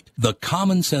Estate, the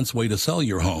common sense way to sell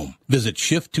your home. Visit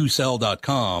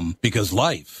shift2sell.com, because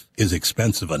life is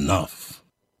expensive enough.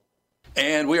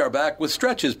 And we are back with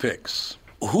Stretch's picks.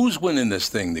 Who's winning this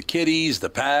thing? The Kitties, the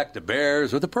Pack, the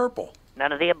Bears, or the Purple?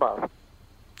 None of the above.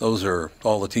 Those are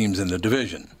all the teams in the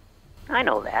division. I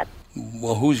know that.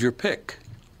 Well, who's your pick?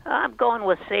 I'm going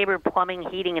with Sabre Plumbing,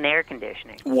 Heating, and Air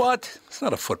Conditioning. What? It's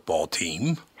not a football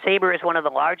team. Sabre is one of the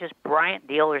largest Bryant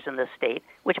dealers in the state,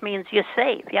 which means you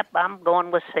save. Yep, I'm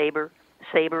going with Sabre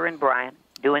and Bryant,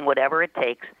 doing whatever it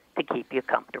takes to keep you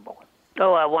comfortable.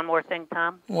 Oh, one more thing,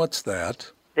 Tom. What's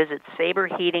that? Visit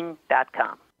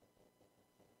saberheating.com.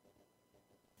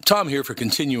 Tom here for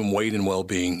Continuum Weight and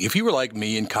Wellbeing. If you were like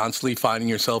me and constantly finding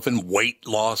yourself in weight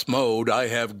loss mode, I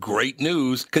have great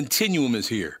news. Continuum is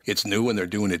here. It's new and they're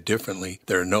doing it differently.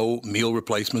 There are no meal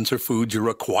replacements or foods you're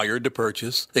required to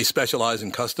purchase. They specialize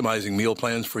in customizing meal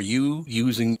plans for you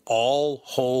using all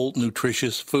whole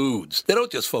nutritious foods. They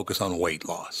don't just focus on weight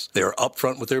loss. They're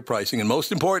upfront with their pricing, and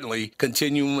most importantly,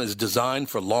 Continuum is designed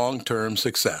for long-term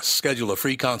success. Schedule a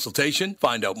free consultation.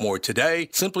 Find out more today.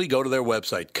 Simply go to their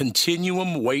website,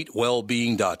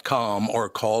 continuumweightwellbeing.com, or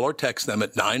call or text them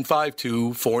at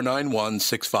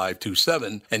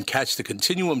 952-491-6527 and catch the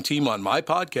Continuum team on my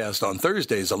podcast on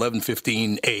Thursdays,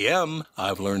 11:15 a.m.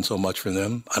 I've learned so much from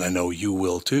them, and I know you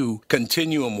will too.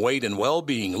 Continuum Weight and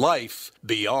Wellbeing, life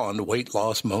beyond weight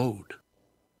loss mode.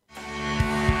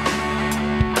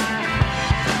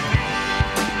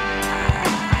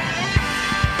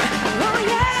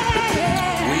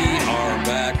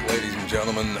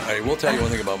 Gentlemen, I will tell you one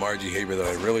thing about Margie Haber that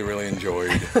I really, really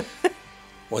enjoyed.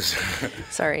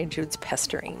 Sorry, Jude's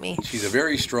pestering me. She's a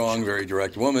very strong, very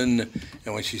direct woman,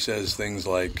 and when she says things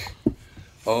like,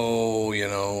 "Oh, you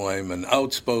know, I'm an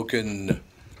outspoken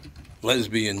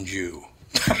lesbian Jew,"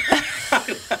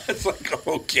 it's like,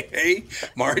 okay,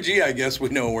 Margie, I guess we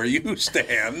know where you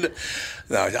stand.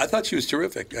 No, I thought she was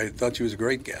terrific. I thought she was a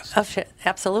great guest. Oh,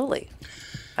 absolutely.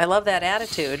 I love that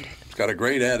attitude. She's got a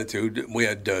great attitude. We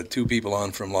had two people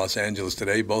on from Los Angeles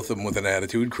today, both of them with an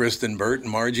attitude, Kristen Burt and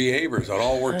Margie Haber, so it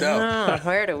all worked out.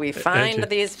 Where do we find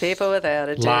these people with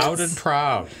attitudes? Loud and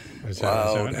proud.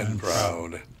 Loud and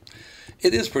proud.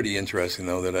 It is pretty interesting,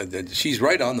 though, that she's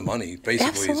right on the money. Basically,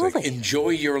 Absolutely. It's like,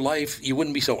 enjoy your life. You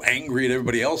wouldn't be so angry at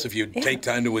everybody else if you'd take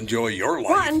time to enjoy your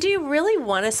life. Well, and do you really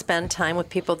want to spend time with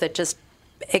people that just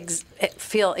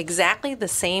feel exactly the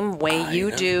same way you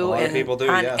do, a lot of people do,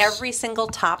 on yes. every single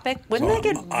topic? Wouldn't that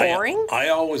get boring? I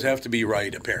always have to be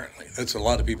right, apparently. That's a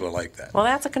lot of people are like that. Well,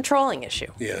 that's a controlling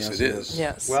issue. Yes, it is.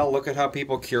 Yes. Well, look at how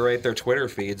people curate their Twitter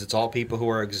feeds. It's all people who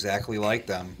are exactly like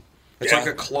them. It's like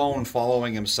a clone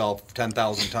following himself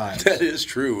 10,000 times. That is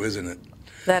true, isn't it?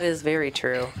 That is very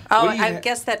true. Oh, I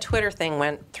guess that Twitter thing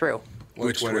went through.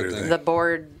 Which Twitter thing? The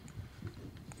board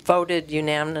voted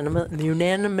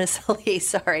unanimously,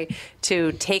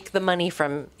 to take the money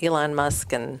from Elon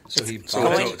Musk, and so he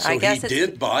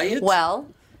did buy it? Well,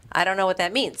 I don't know what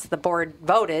that means. The board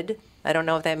voted. I don't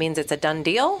know if that means it's a done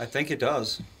deal. I think it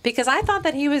does. Because I thought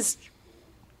that he was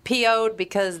PO'd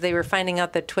because they were finding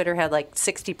out that Twitter had like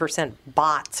 60%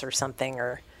 bots or something.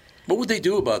 Or what would they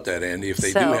do about that, Andy, if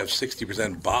they do have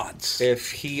 60% bots?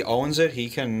 If he owns it, he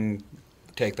can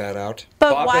take that out. But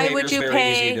Bot why behavior's would you very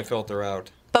pay? easy to filter out.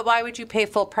 But why would you pay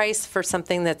full price for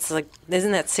something that's like,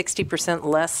 isn't that 60%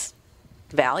 less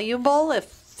valuable if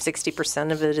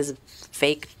 60% of it is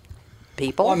fake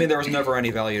people? Well, I mean, there was never any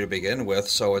value to begin with,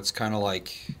 so it's kind of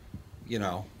like,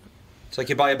 it's like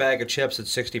you buy a bag of chips at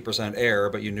 60% air,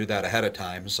 but you knew that ahead of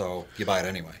time, so you buy it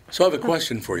anyway. So I have a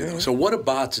question for you, though. So what do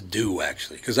bots do,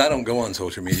 actually? Because I don't go on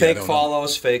social media. Fake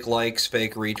follows, fake likes,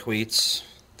 fake retweets,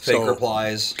 fake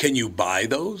replies. Can you buy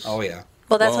those? Oh, yeah.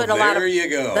 Well, that's what a lot of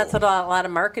that's what a lot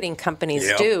of marketing companies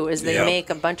do. Is they make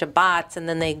a bunch of bots and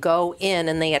then they go in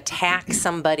and they attack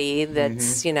somebody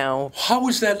that's How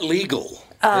is that legal?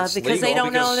 Because they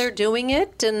don't know they're doing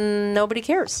it and nobody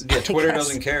cares. Yeah, Twitter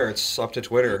doesn't care. It's up to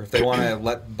Twitter. If they want to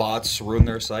let bots ruin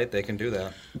their site, they can do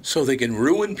that. So they can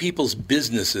ruin people's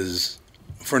businesses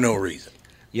for no reason.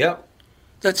 Yep.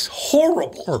 That's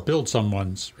horrible. Or build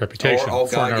someone's reputation for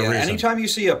no reason. Anytime you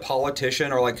see a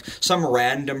politician or like some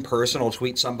random person will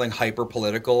tweet something hyper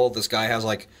political, this guy has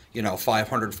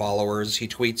 500 followers. He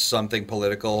tweets something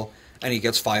political and he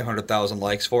gets 500,000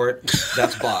 likes for it.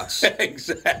 That's bots.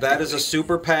 Exactly. That is a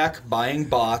super PAC buying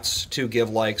bots to give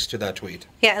likes to that tweet.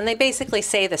 Yeah, and they basically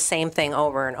say the same thing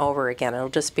over and over again. It'll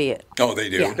just be it. Oh, they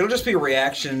do? Yeah. It'll just be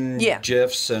reaction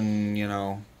GIFs and,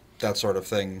 that sort of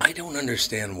thing. I don't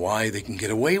understand why they can get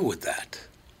away with that.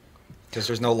 Because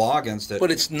there's no law against it.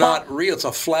 But it's not real. It's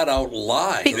a flat out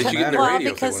lie.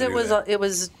 Because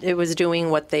it was doing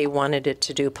what they wanted it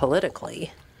to do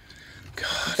politically.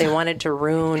 God. They wanted to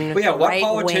ruin. But what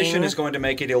politician is going to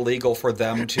make it illegal for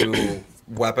them to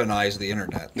weaponize the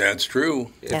internet? That's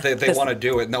true. If they want to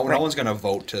do it, no one's going to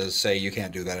vote to say you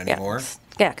can't do that anymore.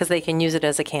 Yeah, because they can use it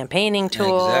as a campaigning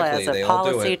tool, as a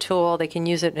policy tool. They can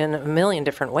use it in a million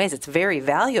different ways. It's very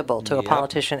valuable to a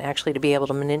politician actually to be able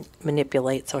to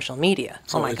manipulate social media.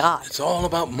 So oh my God! It's all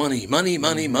about money, money,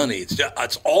 money, money.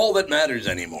 It's all that matters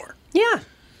anymore. Yeah,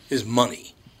 is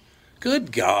money.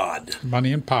 Good God.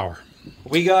 Money and power.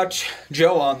 We got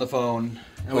Joe on the phone.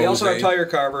 And we also have Tire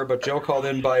Carver, but Joe called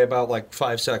in by about like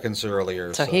 5 seconds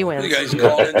earlier. So he wins. You guys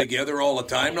call in together all the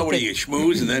time? Nobody you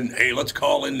schmooze and then, hey, let's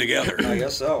call in together. I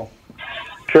guess so.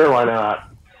 Sure, why not?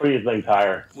 What do you think,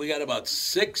 Tire? We got about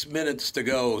 6 minutes to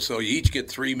go, so you each get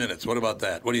 3 minutes. What about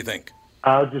that? What do you think?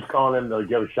 I was just calling in to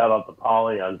give a shout-out to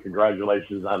Polly on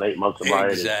congratulations on 8 months of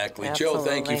sobriety. Exactly. Absolutely. Joe,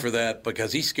 thank you for that,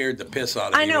 because he scared the piss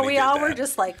out of me. I know, when he we did all that. were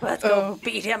just like, let's go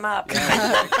beat him up.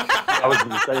 I was in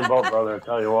the same boat, brother, I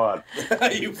tell you what.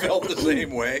 You felt the same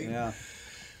way? Yeah.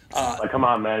 Like, come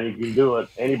on, man, you can do it.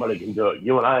 Anybody can do it.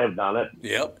 You and I have done it.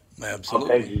 Yep, absolutely.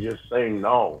 Sometimes you just say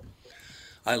no.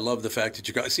 I love the fact that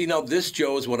you got. See, now this,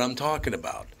 Joe, is what I'm talking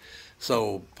about.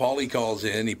 So Paulie calls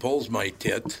in, he pulls my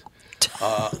tit.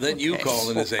 Then you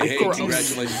call in and say, hey, Gross.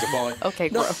 congratulations to Paulie. Okay,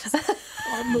 No,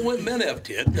 gross. Men have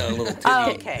tit, a little titty.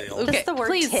 Oh, okay. deal. Okay, Just the word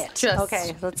please, tit. just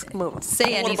Okay, let's move.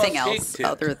 Say What anything about else cake tit?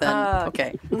 other than,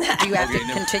 okay. Do you have Okay, to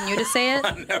never- continue to say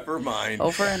it? Never mind.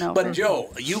 Over and over. But,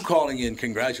 Joe, you calling in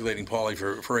congratulating Paulie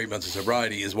for 8 months of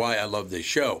sobriety is why I love this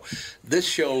show. This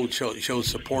show shows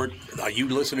support. You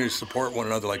listeners support one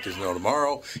another like there's no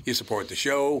tomorrow. You support the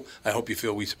show. I hope you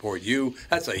feel we support you.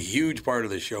 That's a huge part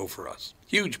of the show for us.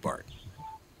 Huge part.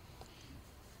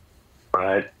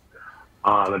 Right.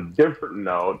 On a different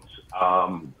note,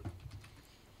 on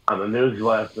the news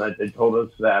last night, they told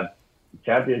us that the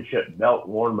championship belt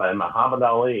worn by Muhammad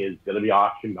Ali is going to be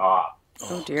auctioned off.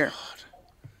 Oh, dear.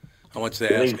 How much they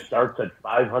Bidding asking? starts at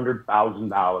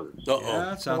 $500,000. Uh-oh. Yeah,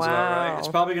 that sounds Wow. about right. It's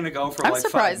probably going to go for I'm like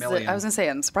surprised. 5 million. I was going to say,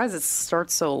 I'm surprised it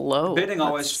starts so low. Bidding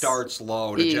always That's- starts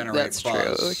low to generate that's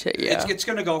buzz. true. Yeah. It's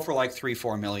going to go for like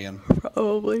 3-4 million.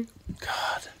 Probably.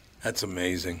 God, that's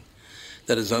amazing.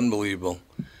 That is unbelievable.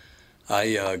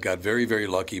 I got very, very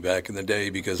lucky back in the day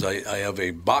because I have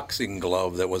a boxing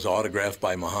glove that was autographed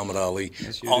by Muhammad Ali.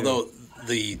 Yes, you although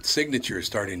the signature is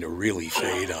starting to really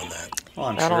fade on that. Well,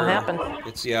 I'm That'll sure. happen.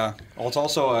 It's Well, it's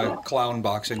also a clown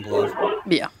boxing glove.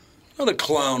 Yeah. Not a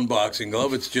clown boxing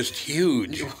glove, it's just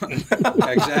huge.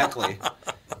 Exactly.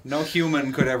 No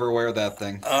human could ever wear that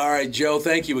thing. All right, Joe,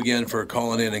 thank you again for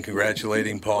calling in and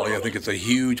congratulating Paulie. I think it's a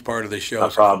huge part of the show. No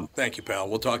problem. Thank you, pal.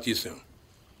 We'll talk to you soon.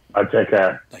 I take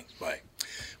care. Thanks. Bye.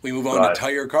 We move on Bye. to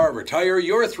Tire Carver. Tire,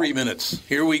 your 3 minutes.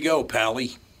 Here we go,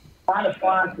 Pally.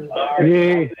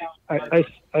 Hey,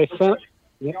 I sent.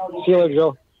 Yeah, see you later,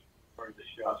 Joe.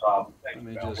 Let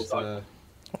me just.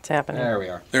 What's happening? There we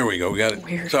are. There we go. We got it.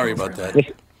 Weird Sorry about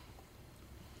that.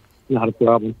 Not a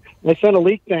problem. I sent a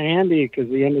leak to Andy because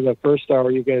the end of the first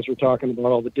hour you guys were talking about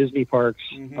all the Disney parks.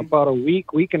 Mm-hmm. About a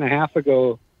week and a half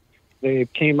ago, they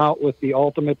came out with the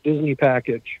Ultimate Disney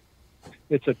Package.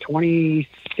 It's a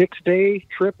 26-day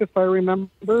trip, if I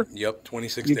remember. Yep,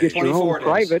 26 You days. get your 24 own days.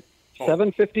 private, Oh.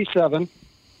 757.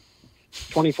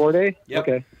 24 day? Yep.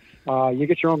 Okay. You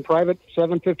get your own private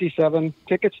 757,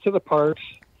 tickets to the parks,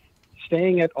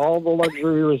 staying at all the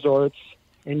luxury resorts,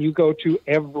 and you go to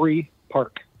every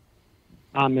park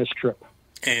on this trip.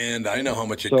 And I know how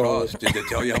much it So- cost. Did they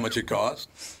tell you how much it cost?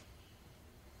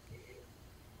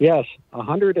 Yes,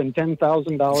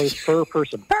 $110,000 per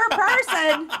person. Per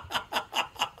person.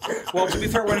 Well, to be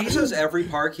fair, when he says every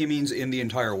park, he means in the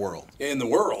entire world. In the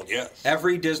world, yes.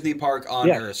 Every Disney park on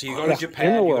Yeah. Earth. So you go Yeah, to in Japan,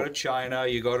 the you go world. to China,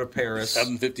 you go to Paris.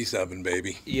 757,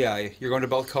 baby. Yeah, you're going to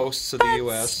both coasts of the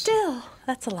U.S. Still,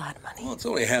 that's a lot of money. Well, it's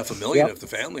only $500,000 Yep. if the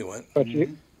family went. But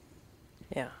you,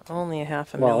 Yeah, only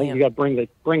 $500,000. well, you got to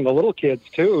bring the little kids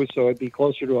too, so it'd be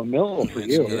closer to $1 million for It's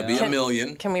you. going to be Yeah. $1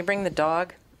 million. Can we bring the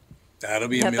dog That'll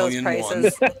be at those $1,000,001.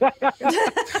 prices?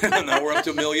 Now we're up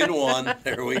to $1,000,001.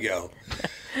 There we go.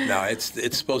 No, it's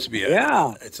supposed to be.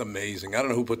 Yeah. It's amazing. I don't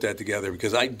know who put that together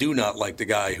because I do not like the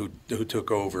guy who took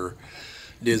over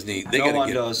Disney. They No gotta one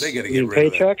get. does. They got to You get rid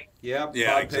of that. paycheck? Yep,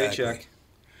 Yeah, Bob exactly. paycheck.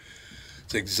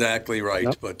 It's exactly right.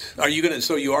 Yep. But are you gonna?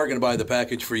 So you are gonna buy the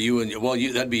package for you and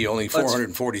that'd be only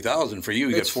 $440,000 for you.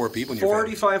 You got 4 people in your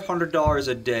family. $4,500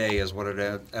 a day is what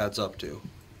it adds up to.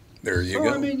 There you So, go.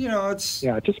 I mean, it's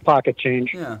Yeah, just pocket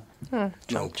change. yeah. no Chump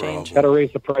problem. change. Got to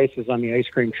raise the prices on the ice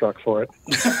cream truck for it.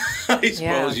 I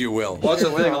suppose you will. Well, that's the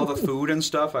thing. All the food and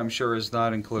stuff, I'm sure, is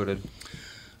not included.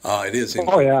 It is.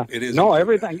 Oh yeah. It is. No,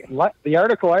 included. everything. The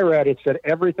article I read, it said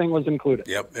everything was included.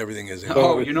 Yep, everything is. Oh,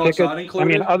 Included. you know what's not I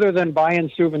included? mean, other than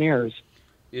buying souvenirs.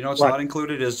 You know what's What? not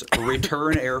included is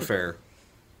return airfare.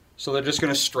 So they're just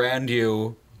going to strand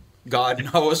you, God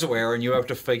knows where, and you have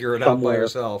to figure it out by Somewhere.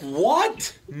 yourself.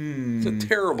 What? It's a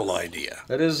terrible idea.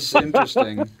 That is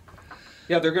interesting.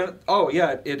 Yeah, they're going to... Oh,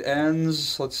 yeah, it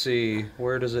ends... Let's see.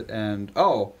 Where does it end?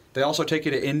 Oh, they also take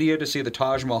you to India to see the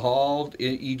Taj Mahal,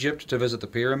 in Egypt to visit the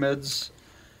pyramids.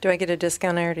 Do I get a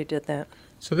discount? I already did that.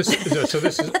 So this is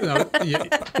no,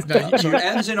 So it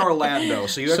ends in Orlando.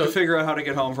 So you have to figure out how to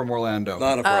get home from Orlando.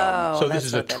 Not a problem. So this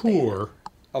is a tour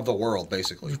of the world,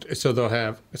 basically. So they'll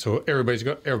have the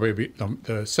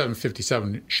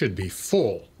 757 should be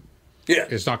full. Yeah.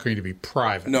 It's not going to be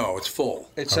private. No, it's full.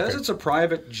 It says it's a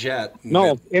private jet.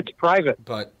 No, it's private.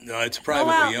 But no, it's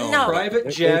privately owned. no. Private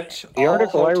jet. The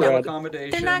article I read.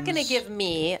 Accommodations. They're not going to give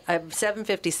me a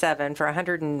 757 for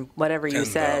 100 and whatever you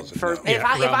said. For no. if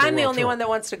I'm the only one that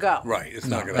wants to go. Right. It's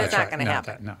not going to That's not going to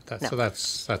happen. So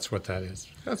that's what that is.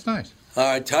 That's nice. All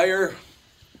right, Tyre,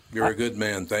 you're a good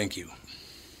man. Thank you.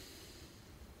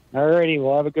 All righty.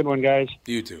 Well, have a good one, guys.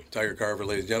 You too. Tyre Carver,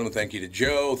 ladies and gentlemen. Thank you to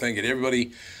Joe. Thank you to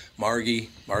everybody. Margie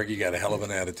got a hell of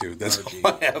an attitude. That's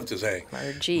all I have to say.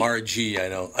 Margie, I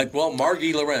know.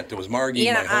 Margie Laurent. It was Margie.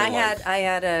 You know, my whole life. I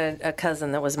had a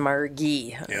cousin that was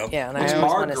Margie. Yep. Yeah, and It's I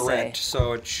always want to say. Margaret,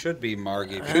 so it should be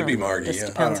Margie. It should be Margie. It just yeah.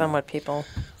 depends on what people.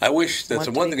 I wish that's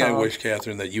the want to one be thing I called. wish,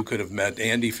 Catherine, that you could have met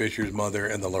Andy Fisher's mother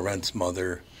and the Laurent's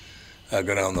mother.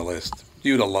 Go down the list.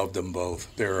 You'd have loved them both.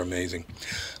 They're amazing.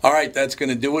 All right, that's going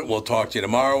to do it. We'll talk to you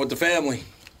tomorrow with the family.